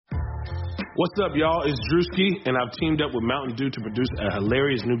What's up, y'all? It's Drewski, and I've teamed up with Mountain Dew to produce a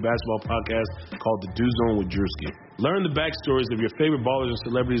hilarious new basketball podcast called The Dew Zone with Drewski. Learn the backstories of your favorite ballers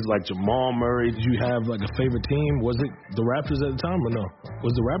and celebrities like Jamal Murray. Did you have like a favorite team? Was it the Raptors at the time or no?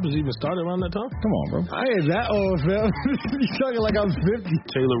 Was the Raptors even started around that time? Come on, bro. I ain't that old, fam. You talking like I'm 50.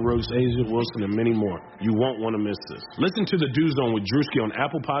 Taylor Rooks, Asia Wilson, and many more. You won't want to miss this. Listen to The Dew Zone with Drewski on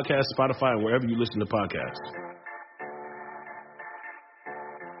Apple Podcasts, Spotify, and wherever you listen to podcasts.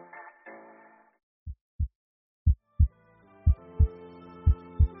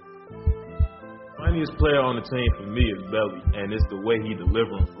 Funniest player on the team for me is Belly, and it's the way he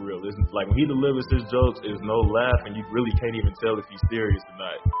delivers them for real. It's like when he delivers his jokes, there's no laugh, and you really can't even tell if he's serious or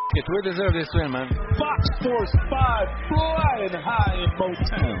not. Yes, we deserve this win, man. Fox Sports 5 flying high in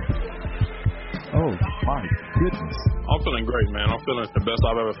Motown. Oh, my goodness. I'm feeling great, man. I'm feeling the best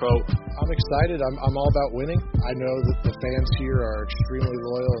I've ever felt. I'm excited. I'm all about winning. I know that the fans here are extremely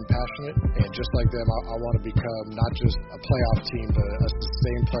loyal and passionate, and just like them, I want to become not just a playoff team, but a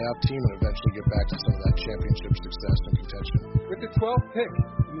sustained playoff team and eventually get back to some of that championship success and contention. With the 12th pick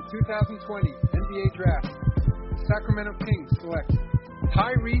in the 2020 NBA Draft, the Sacramento Kings select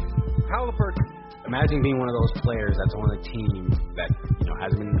Tyrese Haliburton. Imagine being one of those players that's on a team that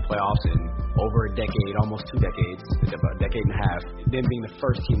hasn't been in the playoffs in over a decade, almost 2 decades, about a decade and a half, then being the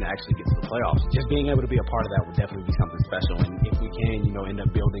first team to actually get to the playoffs. Just being able to be a part of that would definitely be something special. And if we can, end up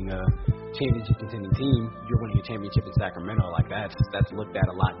building a championship contending team, you're winning a championship in Sacramento, like that's looked at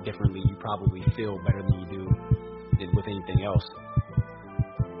a lot differently. You probably feel better than you do with anything else.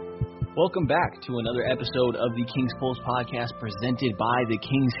 Welcome back to another episode of the King's Pulse podcast presented by the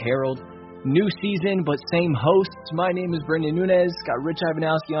King's Herald. New season, but same hosts. My name is Brendan Nunez. Got Rich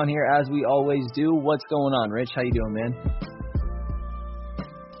Ivanowski on here as we always do. What's going on, Rich? How you doing, man?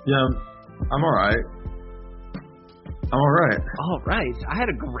 Yeah, I'm all right. All right. I had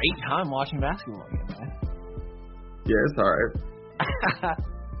a great time watching basketball again, man. Yeah, it's all right.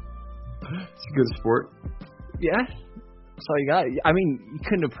 It's a good sport. Yeah? That's all you got. I mean, you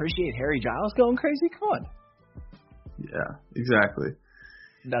couldn't appreciate Harry Giles going crazy? Come on. Yeah, exactly.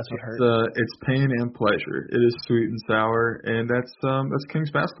 That's what hurt. It's pain and pleasure. It is sweet and sour, and that's Kings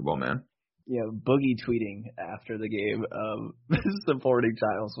basketball, man. Yeah, Boogie tweeting after the game supporting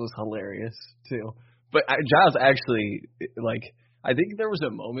Giles was hilarious too. But Giles actually, I think there was a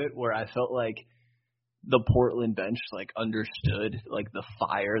moment where I felt like the Portland bench understood the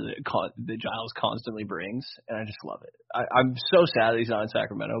fire that Giles constantly brings, and I just love it. I'm so sad that he's not in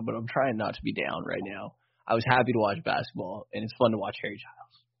Sacramento, but I'm trying not to be down right now. I was happy to watch basketball, and it's fun to watch Harry Giles.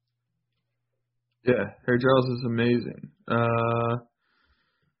 Yeah, Harry Giles is amazing.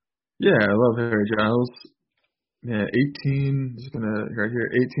 Yeah, I love Harry Giles. Man, 18 is right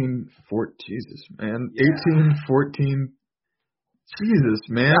here. Jesus, man. Yeah. 14. Jesus,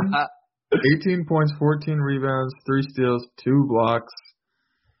 man. 18 points, 14 rebounds, 3 steals, 2 blocks,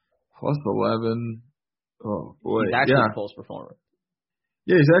 plus 11. Oh boy, he's actually a Pulse performer.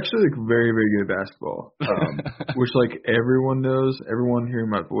 Yeah, he's actually very, very good at basketball, which everyone knows. Everyone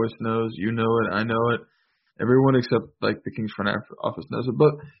hearing my voice knows. You know it. I know it. Everyone except the Kings front office knows it.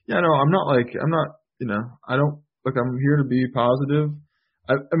 But yeah, no, I'm not. I'm here to be positive.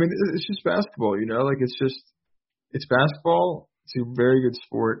 I mean, it's just basketball. It's basketball. It's a very good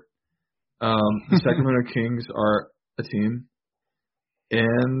sport. The Sacramento Kings are a team,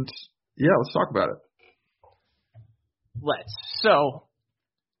 and yeah, let's talk about it. So.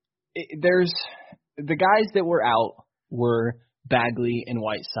 There's the guys that were out were Bagley and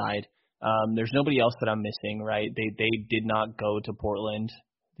Whiteside. There's nobody else that I'm missing, right? They did not go to Portland.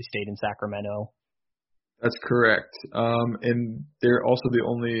 They stayed in Sacramento. That's correct. And they're also the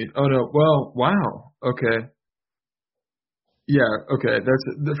only. Oh no! Well, wow. Okay. Yeah. Okay.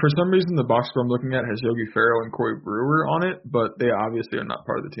 That's for some reason the box score I'm looking at has Yogi Ferrell and Corey Brewer on it, but they obviously are not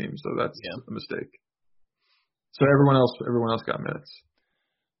part of the team, so that's a mistake. So everyone else got minutes.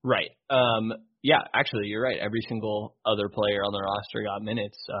 Right. Yeah, actually, you're right. Every single other player on the roster got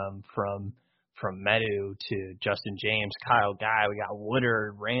minutes, from Medu to Justin James, Kyle Guy. We got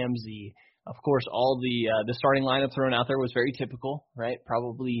Woodard, Ramsey. Of course, all the starting lineup thrown out there was very typical, right?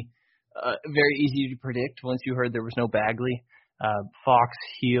 Probably very easy to predict once you heard there was no Bagley. Fox,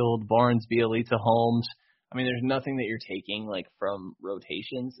 Hield, Barnes, Bielitsa, Holmes. I mean, there's nothing that you're taking from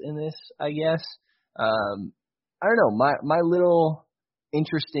rotations in this, I guess. I don't know. My little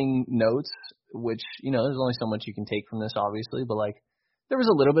interesting notes, which, there's only so much you can take from this, obviously, but there was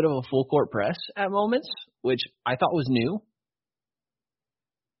a little bit of a full court press at moments, which I thought was new.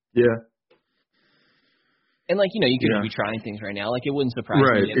 Yeah. And you could be trying things right now. It wouldn't surprise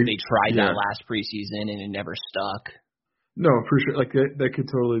me if they tried that last preseason and it never stuck. No, for sure. Like that could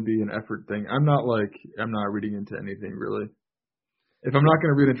totally be an effort thing. I'm not reading into anything really. If I'm not going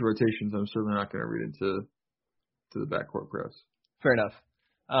to read into rotations, I'm certainly not going to read into the backcourt press. Fair enough.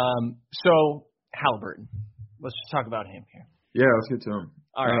 So Halliburton, let's just talk about him here. Yeah, let's get to him.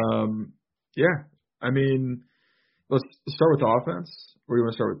 All right. Yeah, I mean, let's start with the offense. Or do you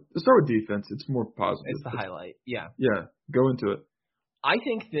want to start with? Let's start with defense. It's more positive. It's the highlight. Yeah. Yeah, go into it. I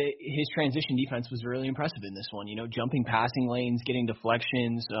think that his transition defense was really impressive in this one. Jumping passing lanes, getting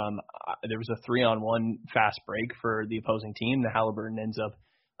deflections. There was a 3-on-1 fast break for the opposing team. The Halliburton ends up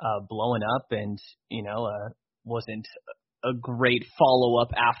blowing up, and wasn't a great follow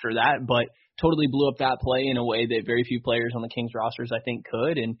up after that, but totally blew up that play in a way that very few players on the Kings rosters I think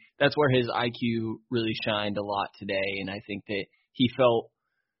could, and that's where his IQ really shined a lot today. And I think that he felt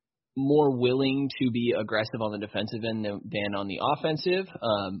more willing to be aggressive on the defensive end than on the offensive.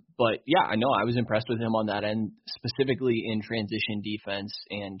 But yeah, I know I was impressed with him on that end, specifically in transition defense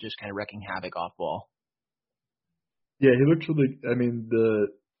and just kind of wrecking havoc off ball. Yeah, he looked really, the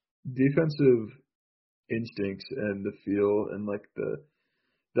defensive instincts and the feel and like the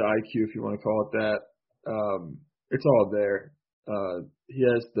IQ, if you want to call it that, it's all there. He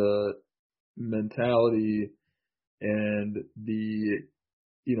has the mentality and the,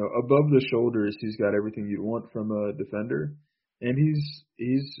 above the shoulders, he's got everything you'd want from a defender, and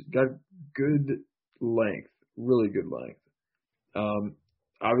he's got good length, really good length.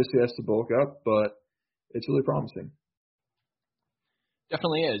 Obviously has to bulk up, but it's really promising.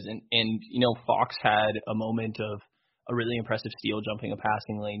 Definitely is, and Fox had a moment of a really impressive steal jumping a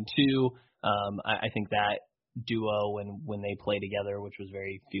passing lane too. I think that duo when they play together, which was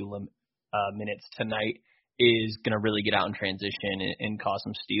very few minutes tonight, is going to really get out in transition and cause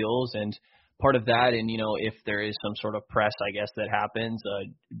some steals. And part of that, and if there is some sort of press, I guess, that happens,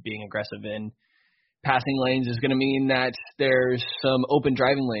 being aggressive in passing lanes is going to mean that there's some open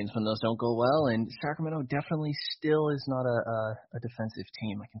driving lanes when those don't go well. And Sacramento definitely still is not a defensive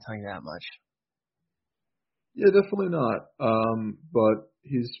team, I can tell you that much. Yeah, definitely not. But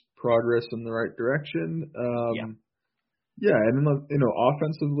he's progress in the right direction. Yeah, and then,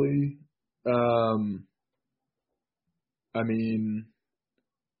 offensively,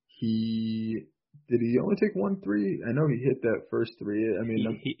 did he only take 1 3? I know he hit that first 3.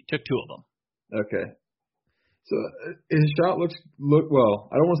 He took 2 of them. Okay. So his shot looks well.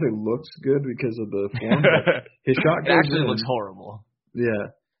 I don't want to say looks good because of the form. But his shot goes actually in. Looks horrible. Yeah,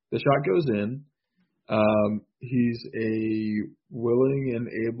 the shot goes in. He's a willing and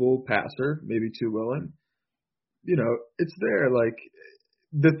able passer, maybe too willing. It's there. Like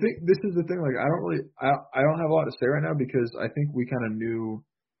this is the thing. Like I don't have a lot to say right now because I think we kind of knew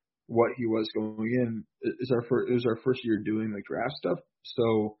what he was going in. It was our first year doing like draft stuff,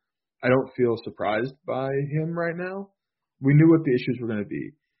 so I don't feel surprised by him right now. We knew what the issues were going to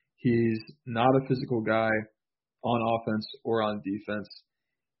be. He's not a physical guy on offense or on defense.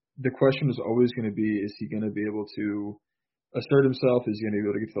 The question is always going to be, is he going to be able to assert himself? Is he going to be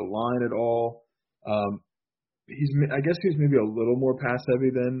able to get to the line at all? I guess he's maybe a little more pass heavy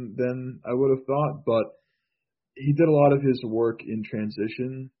than I would have thought, but he did a lot of his work in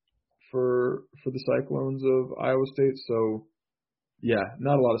transition for the Cyclones of Iowa State. So yeah,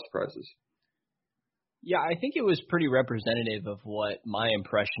 not a lot of surprises. Yeah, I think it was pretty representative of what my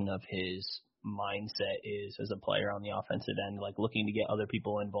impression of his mindset is as a player on the offensive end, like looking to get other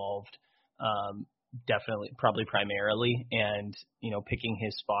people involved, definitely, probably primarily, and, picking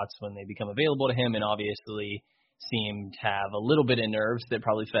his spots when they become available to him, and obviously seemed to have a little bit of nerves that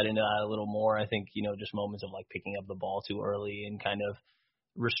probably fed into that a little more. I think, just moments of like picking up the ball too early and kind of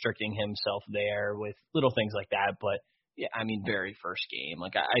restricting himself there with little things like that. But yeah, very first game.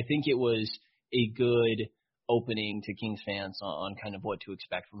 Like I think it was a good opening to Kings fans on kind of what to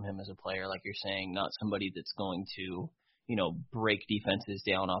expect from him as a player, like you're saying, not somebody that's going to, break defenses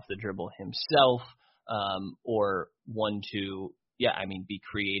down off the dribble himself, or one to, be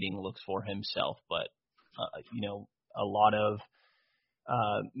creating looks for himself, but, a lot of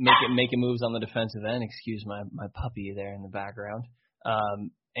making moves on the defensive end. Excuse my puppy there in the background.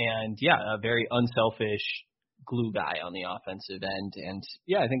 And a very unselfish glue guy on the offensive end. And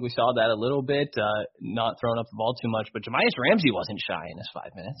I think we saw that a little bit, not throwing up the ball too much, but Jamias Ramsey wasn't shy in his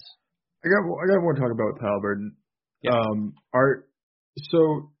 5 minutes. I got more to talk about with Halliburton. Yeah.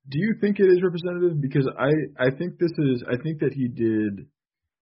 So do you think it is representative? Because I think that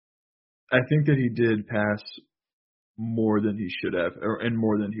he did pass more than he should have, and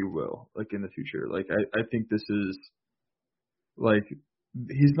more than he will, like in the future. Like I think this is like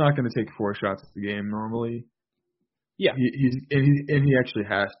he's not going to take 4 shots at the game normally. Yeah, he actually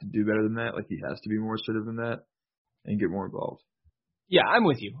has to do better than that. Like he has to be more assertive than that. and get more involved. Yeah, I'm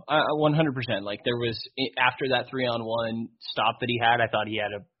with you. 100%. Like there was after that 3-on-1 stop that he had, I thought he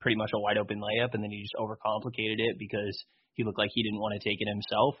had a pretty much a wide open layup, and then he just overcomplicated it because he looked like he didn't want to take it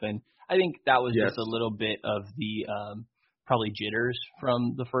himself. And I think that was just a little bit of the probably jitters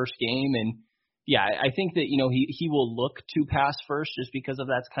from the first game. And yeah, I think that he will look to pass first just because of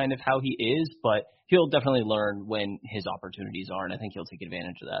that's kind of how he is, but he'll definitely learn when his opportunities are, and I think he'll take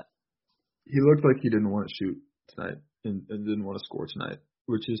advantage of that. He looked like he didn't want to shoot tonight. And didn't want to score tonight,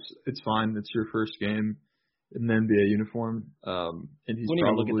 which is it's fine. It's your first game in the NBA uniform, and he's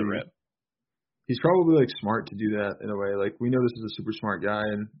probably look at the rip. He's probably like smart to do that in a way. Like we know this is a super smart guy,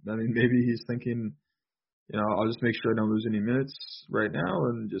 and I mean maybe he's thinking, I'll just make sure I don't lose any minutes right now,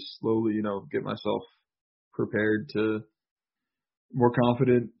 and just slowly get myself prepared to more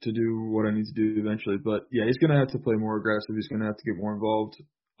confident to do what I need to do eventually. But yeah, he's gonna have to play more aggressive. He's gonna have to get more involved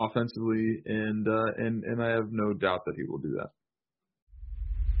offensively, and I have no doubt that he will do that.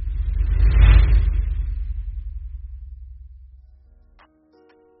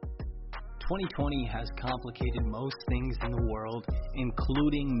 "2020 has complicated most things in the world,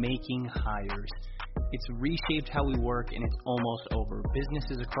 including making hires. It's reshaped how we work, and it's almost over.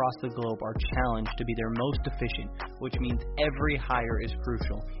 Businesses across the globe are challenged to be their most efficient, which means every hire is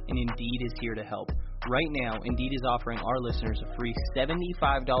crucial, and Indeed is here to help. Right now, Indeed is offering our listeners a free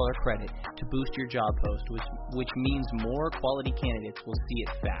 $75 credit to boost your job post, which means more quality candidates will see it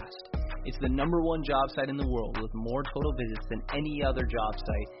fast. It's the #1 job site in the world with more total visits than any other job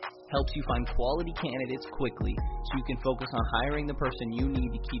site. Helps you find quality candidates quickly so you can focus on hiring the person you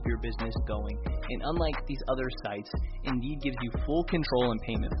need to keep your business going. And unlike these other sites, Indeed gives you full control and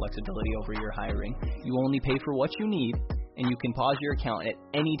payment flexibility over your hiring. You only pay for what you need, and you can pause your account at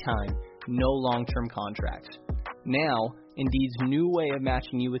any time. No long-term contracts. Now, Indeed's new way of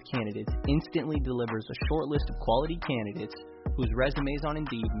matching you with candidates instantly delivers a short list of quality candidates whose resumes on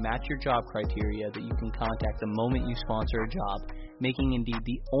Indeed match your job criteria that you can contact the moment you sponsor a job, making Indeed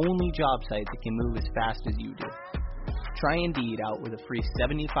the only job site that can move as fast as you do. Try Indeed out with a free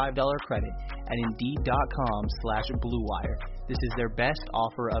 $75 credit at Indeed.com/BlueWire. This is their best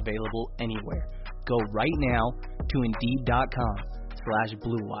offer available anywhere. Go right now to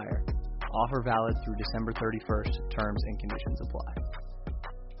Indeed.com/BlueWire. Offer valid through December 31st. Terms and conditions apply.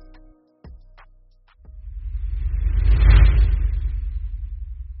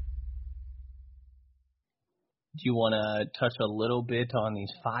 Do you want to touch a little bit on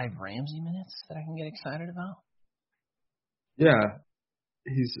these 5 Ramsey minutes that I can get excited about? Yeah,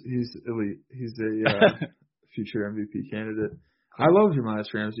 he's elite. He's a future MVP candidate. I love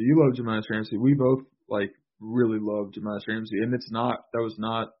Jahmi'us Ramsey. You love Jahmi'us Ramsey. We both really love Jahmi'us Ramsey, and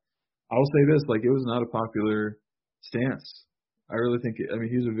I'll say this, it was not a popular stance. I really think,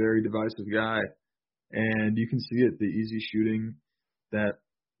 he's a very divisive guy, and you can see it, the easy shooting, that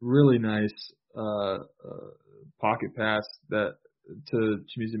really nice pocket pass that to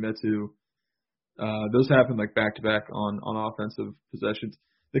Chimezie Metu. Those happen back-to-back on offensive possessions.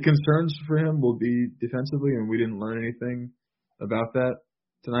 The concerns for him will be defensively, and we didn't learn anything about that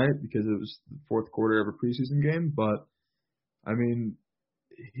tonight because it was the fourth quarter of a preseason game, but,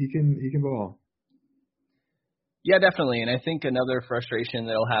 he can ball. Yeah, definitely. And I think another frustration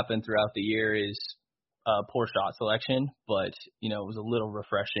that'll happen throughout the year is poor shot selection. But, it was a little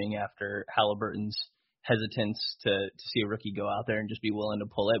refreshing after Halliburton's hesitance to see a rookie go out there and just be willing to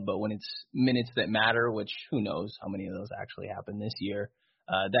pull it. But when it's minutes that matter, which who knows how many of those actually happen this year,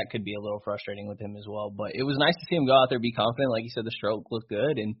 that could be a little frustrating with him as well. But it was nice to see him go out there, be confident. Like you said, the stroke looked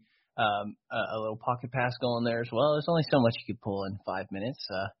good, and a little pocket pass going there as well. There's only so much you could pull in 5 minutes.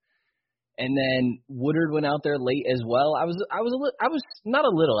 And then Woodard went out there late as well. I was not a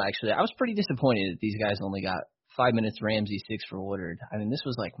little actually. I was pretty disappointed that these guys only got 5 minutes. Ramsey, 6 for Woodard. This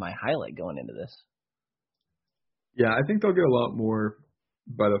was my highlight going into this. Yeah, I think they'll get a lot more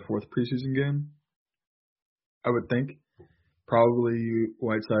by the 4th preseason game. I would think probably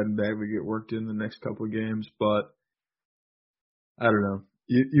Whiteside and Bagley get worked in the next couple of games, but I don't know.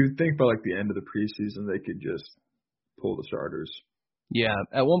 You'd think by the end of the preseason they could just pull the starters. Yeah,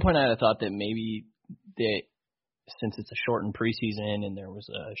 at one point I had thought that maybe since it's a shortened preseason and there was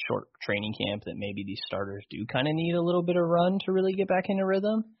a short training camp, that maybe these starters do kind of need a little bit of run to really get back into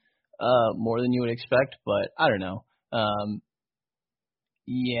rhythm, more than you would expect. But I don't know.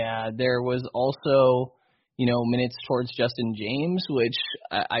 Yeah, there was also minutes towards Justin James, which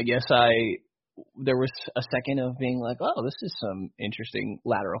I guess there was a second of being like, oh, this is some interesting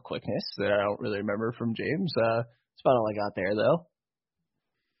lateral quickness that I don't really remember from James. That's about all I got there, though.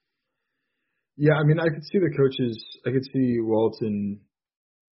 Yeah, I could see the coaches. I could see Walton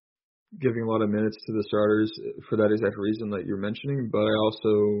giving a lot of minutes to the starters for that exact reason that you're mentioning, but I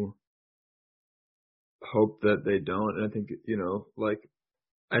also hope that they don't. And I think,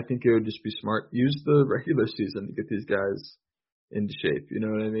 I think it would just be smart. Use the regular season to get these guys into shape. You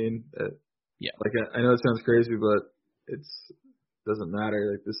know what I mean? Yeah. Like, I know it sounds crazy, but doesn't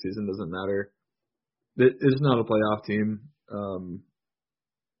matter. Like, this season doesn't matter. It's not a playoff team.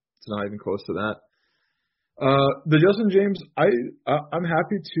 It's not even close to that. The Justin James, I'm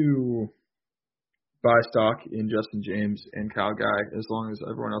happy to buy stock in Justin James and Kyle Guy as long as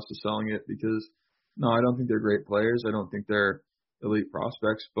everyone else is selling it, because no, I don't think they're great players. I don't think they're elite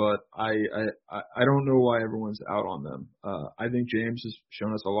prospects, but I don't know why everyone's out on them. I think James has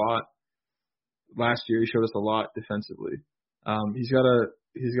shown us a lot. Last year he showed us a lot defensively. He's got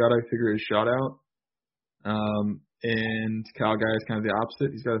to figure his shot out. And Kyle Guy is kind of the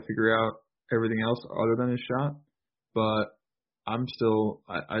opposite. He's got to figure out everything else other than his shot. But I still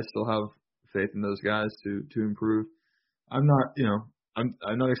have faith in those guys to improve. I'm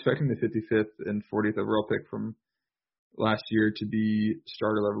not expecting the 55th and 40th overall pick from last year to be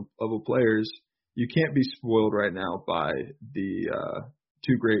starter level players. You can't be spoiled right now by the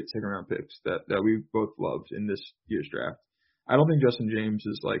two great second round picks that we both loved in this year's draft. I don't think Justin James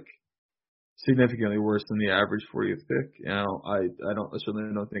is like significantly worse than the average 40th pick. I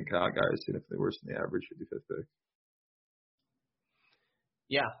certainly don't think Kyle Guy is significantly worse than the average 55th pick.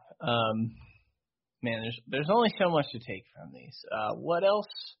 Yeah. Man, there's only so much to take from these. What else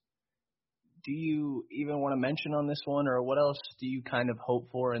do you even want to mention on this one, or what else do you kind of hope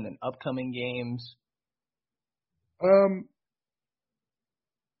for in the upcoming games?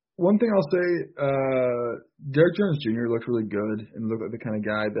 One thing I'll say, Derek Jones Jr. looked really good and looked like the kind of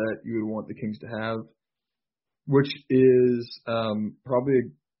guy that you would want the Kings to have, which is probably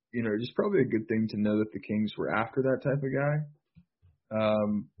a good thing to know that the Kings were after that type of guy.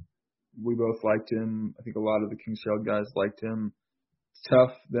 We both liked him. I think a lot of the Kings Herald guys liked him. It's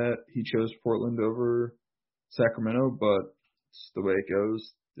tough that he chose Portland over Sacramento, but it's the way it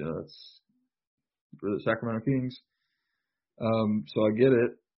goes. It's for the Sacramento Kings. So I get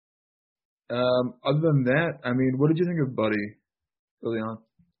it. Other than that, what did you think of Buddy early on?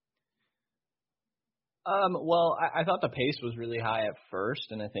 Well, I thought the pace was really high at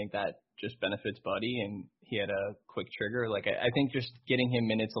first, and I think that just benefits Buddy, and he had a quick trigger. Like, I think just getting him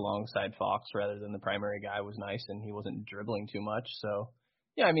minutes alongside Fox rather than the primary guy was nice, and he wasn't dribbling too much. So,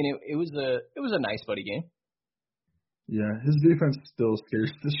 yeah, it was a nice Buddy game. Yeah, his defense still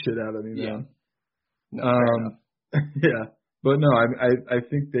scares the shit out of me, man. No, yeah, but no, I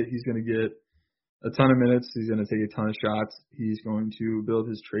think that he's going to get a ton of minutes. He's going to take a ton of shots. He's going to build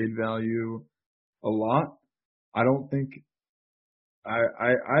his trade value a lot. I don't think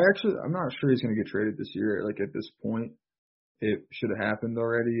I'm not sure he's going to get traded this year. Like, at this point, it should have happened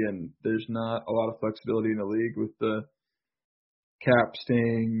already, and there's not a lot of flexibility in the league with the cap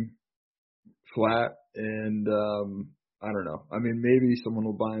staying flat, and I don't know. Maybe someone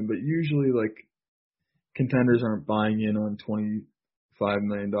will buy him, but usually, like, contenders aren't buying in on $25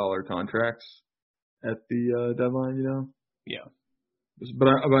 million contracts at the deadline, Yeah. But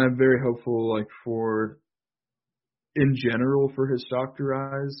I'm very hopeful, like, in general, for his stock to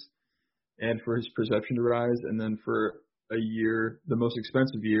rise and for his perception to rise, and then for a year, the most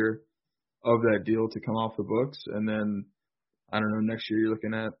expensive year of that deal, to come off the books. And then, I don't know, next year you're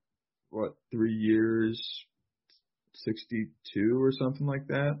looking at, 3 years, 62 or something like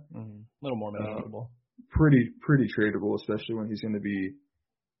that. Mm-hmm. A little more manageable. Pretty tradable, especially when he's going to be,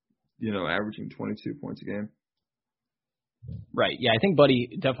 averaging 22 points a game. Right. Yeah, I think Buddy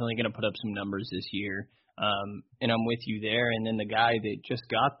definitely going to put up some numbers this year. And I'm with you there. And then the guy that just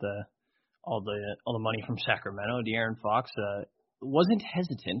got all the money from Sacramento, De'Aaron Fox, wasn't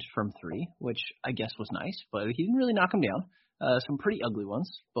hesitant from three, which I guess was nice, but he didn't really knock him down. Some pretty ugly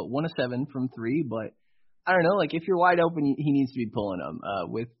ones, but 1 of 7 from three. But I don't know, like, if you're wide open, he needs to be pulling them.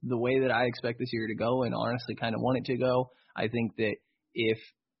 With the way that I expect this year to go, and honestly kind of want it to go, I think that if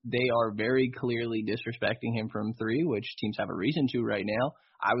they are very clearly disrespecting him from three, which teams have a reason to right now,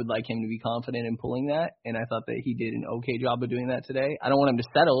 I would like him to be confident in pulling that, and I thought that he did an okay job of doing that today. I don't want him to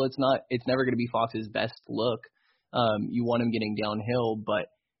settle. It's never going to be Fox's best look. You want him getting downhill, but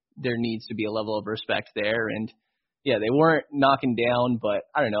there needs to be a level of respect there. And yeah, they weren't knocking down, but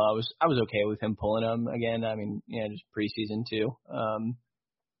I don't know. I was okay with him pulling them again. Just preseason too.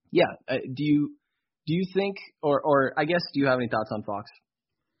 Do you think, or I guess, do you have any thoughts on Fox?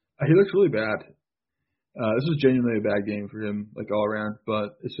 He looks really bad. This was genuinely a bad game for him, like, all around,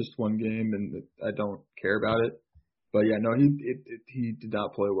 but it's just one game, and I don't care about it. But yeah, no, he did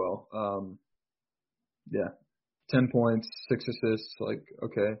not play well. 10 points, 6 assists, like,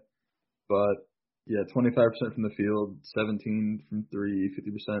 okay. but yeah, 25% from the field, 17 from 3,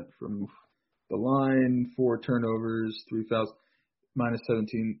 50% from the line, 4 turnovers, 3 fouls, minus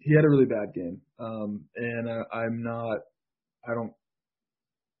 17. He had a really bad game, and I don't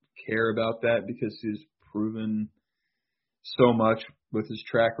care about that because he's proven so much with his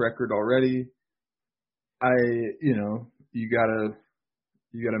track record already. You gotta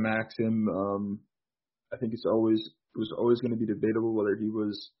max him. I think it was always going to be debatable whether he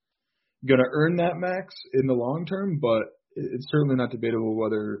was going to earn that max in the long term, but it's certainly not debatable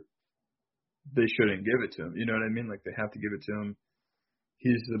whether they shouldn't give it to him. You know what I mean? Like, they have to give it to him.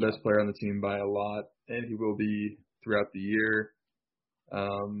 He's the best player on the team by a lot, and he will be throughout the year.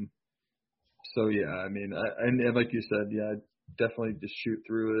 So yeah, I mean, and like you said, yeah, definitely just shoot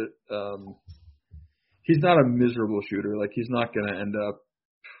through it. He's not a miserable shooter. Like, he's not going to end up.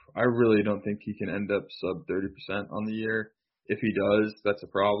 I really don't think he can end up sub 30% on the year. If he does, that's a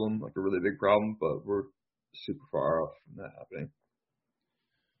problem, like a really big problem. But we're super far off from that happening.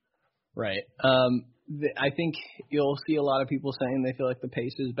 Right. I think you'll see a lot of people saying they feel like the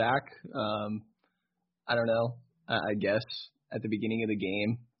pace is back. I don't know. I guess at the beginning of the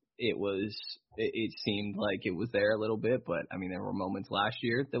game, it seemed like it was there a little bit, but I mean, there were moments last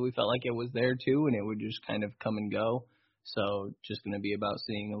year that we felt like it was there too, and it would just kind of come and go. So just going to be about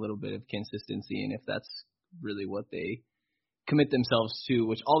seeing a little bit of consistency, and if that's really what they commit themselves to,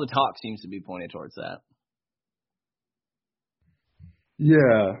 which all the talk seems to be pointed towards that.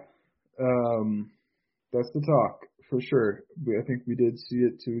 Yeah. That's the talk for sure. I think we did see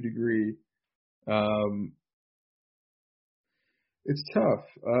it to a degree. It's tough.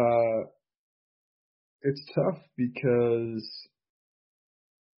 It's tough because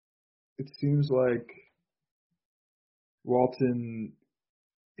it seems like Walton,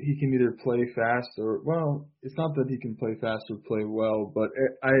 he can either play fast or, well, it's not that he can play fast or play well, but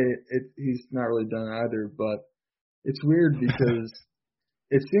he's not really done either. But it's weird because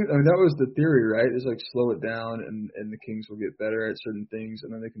it seems, I mean, that was the theory, right? It's like slow it down and the Kings will get better at certain things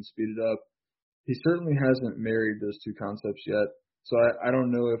and then they can speed it up. He certainly hasn't married those two concepts yet. So I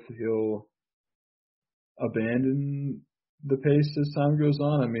don't know if he'll abandon the pace as time goes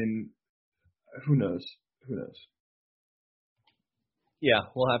on. I mean, who knows? Who knows? Yeah,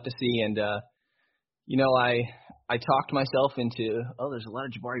 we'll have to see. And, I talked myself into, there's a lot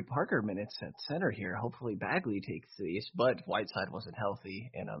of Jabari Parker minutes at center here. Hopefully Bagley takes these, but Whiteside wasn't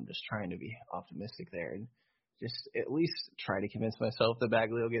healthy, and I'm just trying to be optimistic there and just at least try to convince myself that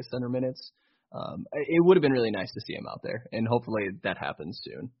Bagley will get center minutes. It would have been really nice to see him out there, and hopefully that happens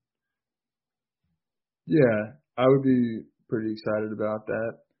soon. Yeah, I would be pretty excited about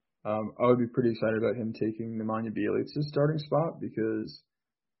that. I would be pretty excited about him taking Nemanja Bjelica's starting spot because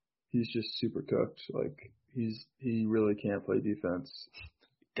he's just super cooked. Like, he really can't play defense.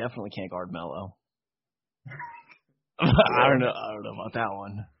 Definitely can't guard Melo. I don't know about that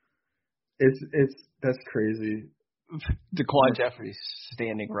one. That's crazy. DeQuan Jeffries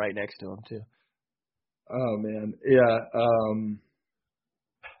standing right next to him too. Oh man, yeah.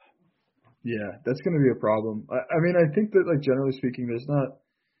 Yeah, that's going to be a problem. I mean, I think that, like, generally speaking, there's not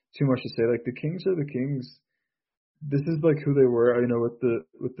too much to say. Like, the Kings are the Kings. This is like who they were, with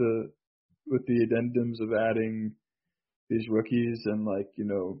the addendums of adding these rookies, and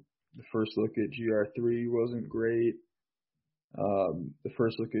the first look at GR3 wasn't great. The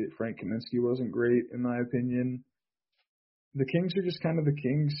first look at Frank Kaminsky wasn't great, in my opinion. The Kings are just kind of the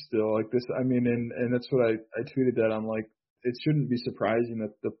Kings still. Like this, I mean, and that's what I tweeted that. I'm like, it shouldn't be surprising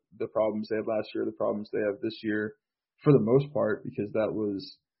that the problems they had last year are the problems they have this year, for the most part, because that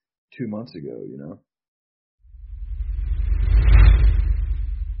was 2 months ago,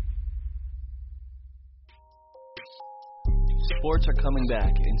 Sports are coming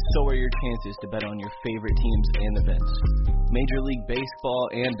back, and so are your chances to bet on your favorite teams and events. Major League Baseball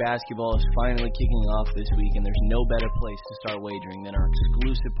and basketball is finally kicking off this week, and there's no better place to start wagering than our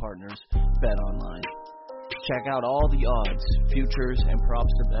exclusive partners, BetOnline. Check out all the odds, futures, and props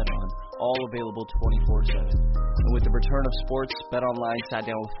to bet on, all available 24/7. And with the return of sports, BetOnline sat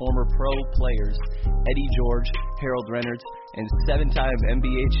down with former pro players Eddie George, Harold Reynolds, and 7-time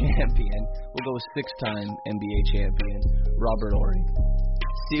NBA champion, we'll go with 6-time NBA champion, Robert Horry.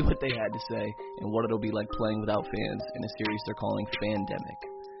 See what they had to say and what it'll be like playing without fans in a series they're calling Fandemic.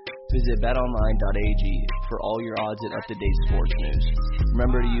 Visit betonline.ag for all your odds and up-to-date sports news.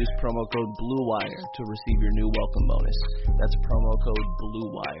 Remember to use promo code BLUEWIRE to receive your new welcome bonus. That's promo code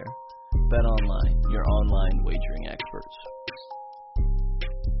BLUEWIRE. BetOnline, your online wagering experts.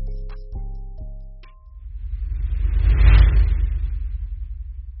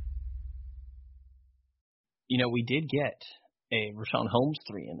 We did get a Rashawn Holmes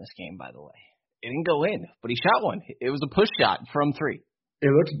 3 in this game, by the way. It didn't go in, but he shot one. It was a push shot from 3. It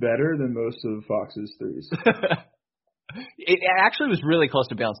looks better than most of Fox's threes. It actually was really close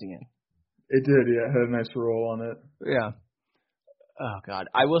to bouncing in. It did, yeah. It had a nice roll on it. Yeah. Oh, God.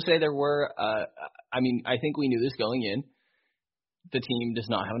 I will say there were, I think we knew this going in. The team does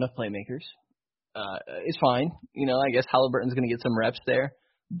not have enough playmakers. It's fine. I guess Halliburton's going to get some reps there,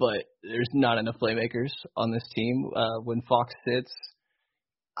 but there's not enough playmakers on this team. When Fox sits,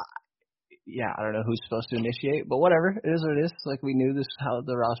 I don't know who's supposed to initiate, but whatever. It is what it is. Like, we knew this how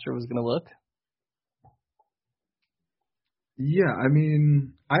the roster was going to look. Yeah, I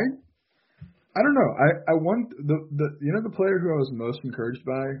don't know. I want the player who I was most encouraged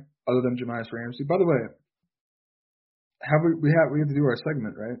by, other than Jahmi'us Ramsey. By the way, we have to do our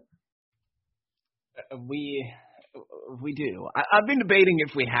segment, right? We do. I've been debating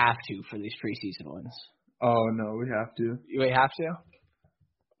if we have to for these preseason ones. Oh no, we have to. We have to?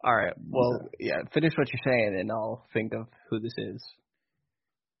 All right. Well, yeah. Finish what you're saying, and I'll think of who this is.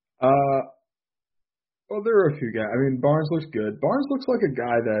 Well, there are a few guys. Barnes looks good. Barnes looks like a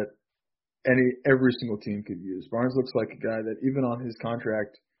guy that every single team could use. Barnes looks like a guy that even on his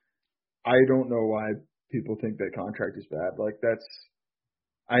contract, I don't know why people think that contract is bad. Like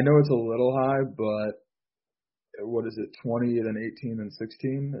I know it's a little high, but what is it, 20, then 18, and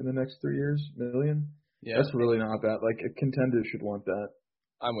 16 in the next 3 years, million? Yeah. That's really not bad. Like, a contender should want that.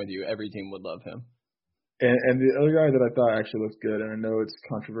 I'm with you. Every team would love him. And the other guy that I thought actually looked good, and I know it's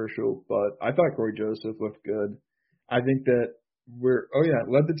controversial, but I thought Corey Joseph looked good. I think that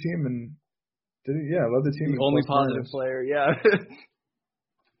led the team and led the team. The only positive player, yeah.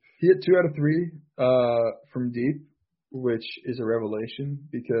 He hit 2 out of 3 from deep, which is a revelation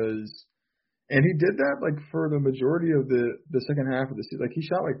and he did that like for the majority of the second half of the season. Like, he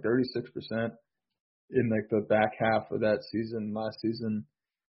shot like 36% in like the back half of that season, last season.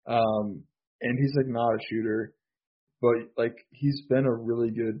 And he's like not a shooter, but like he's been a really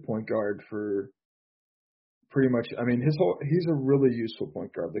good point guard for pretty much. He's a really useful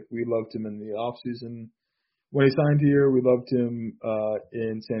point guard. Like, we loved him in the offseason when he signed here. We loved him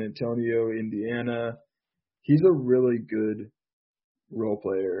in San Antonio, Indiana. He's a really good role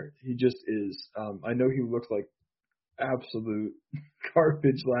player. He just is. I know he looked like absolute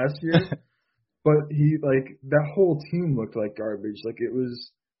garbage last year, but that whole team looked like garbage. Like, it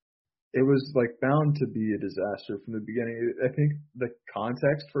was like bound to be a disaster from the beginning. I think the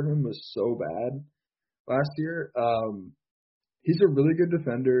context for him was so bad last year. He's a really good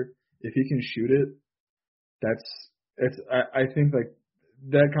defender. If he can shoot it, I think like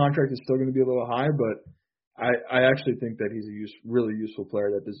that contract is still going to be a little high, but I actually think that he's a really useful player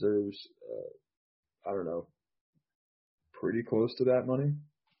that deserves, pretty close to that money.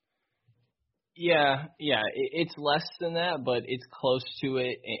 Yeah, it's less than that, but it's close to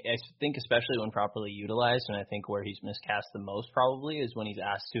it. I think especially when properly utilized, and I think where he's miscast the most probably is when he's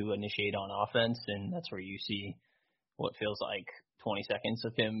asked to initiate on offense, and that's where you see what feels like 20 seconds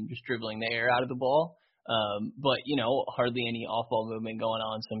of him just dribbling the air out of the ball. But, hardly any off-ball movement going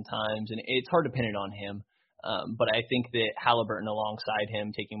on sometimes, and it's hard to pin it on him. But I think that Halliburton alongside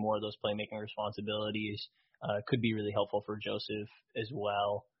him taking more of those playmaking responsibilities could be really helpful for Joseph as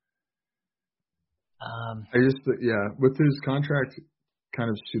well. With his contract kind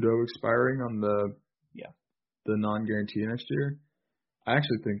of pseudo expiring on the non-guarantee next year, I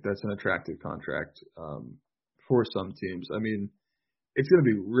actually think that's an attractive contract for some teams. It's going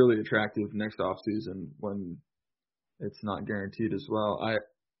to be really attractive next offseason when it's not guaranteed as well.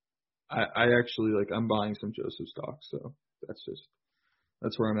 I actually I'm buying some Joseph stock, so that's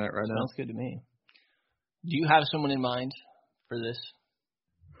where I'm at right now. Sounds good to me. Do you have someone in mind for this?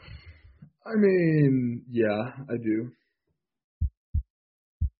 Yeah, I do.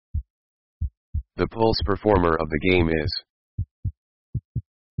 The pulse performer of the game is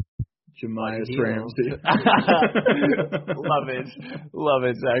Jahmi'us Ramsey. Love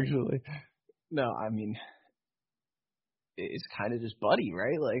it, actually. No, it's kind of just Buddy,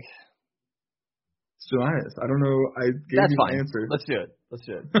 right? Like, Jahmi'us. I don't know. I gave that's you fine. the answer. Let's do it.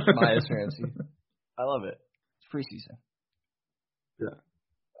 Jahmi'us Ramsey. I love it. It's preseason. Yeah.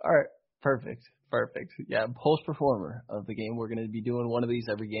 All right. Perfect. Yeah, post performer of the game. We're going to be doing one of these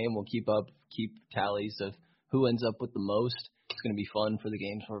every game. We'll keep tallies of who ends up with the most. It's going to be fun for the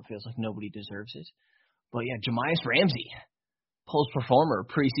games where it feels like nobody deserves it. But yeah, Jahmi'us Ramsey, post performer,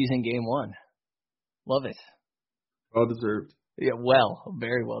 preseason game 1. Love it. Well deserved. Yeah,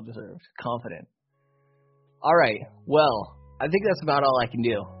 very well deserved. Confident. All right. Well, I think that's about all I can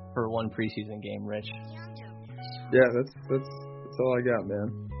do for one preseason game, Rich. Yeah, that's all I got,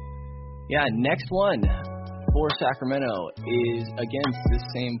 man. Yeah, next one. for Sacramento is against the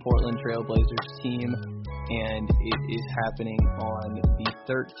same Portland Trail Blazers team, and it is happening on the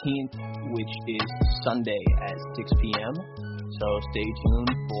 13th, which is Sunday at 6 p.m. So stay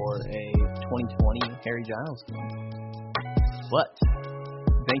tuned for a 2020 Harry Giles game. But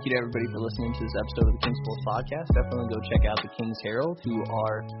thank you to everybody for listening to this episode of the Kings Pulse Podcast. Definitely go check out the Kings Herald, who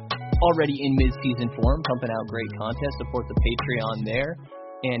are already in mid-season form, pumping out great content. Support the Patreon there.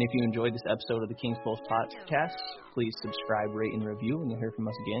 And if you enjoyed this episode of the Kings Pulse Podcast, please subscribe, rate, and review, and you'll hear from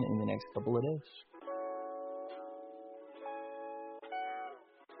us again in the next couple of days.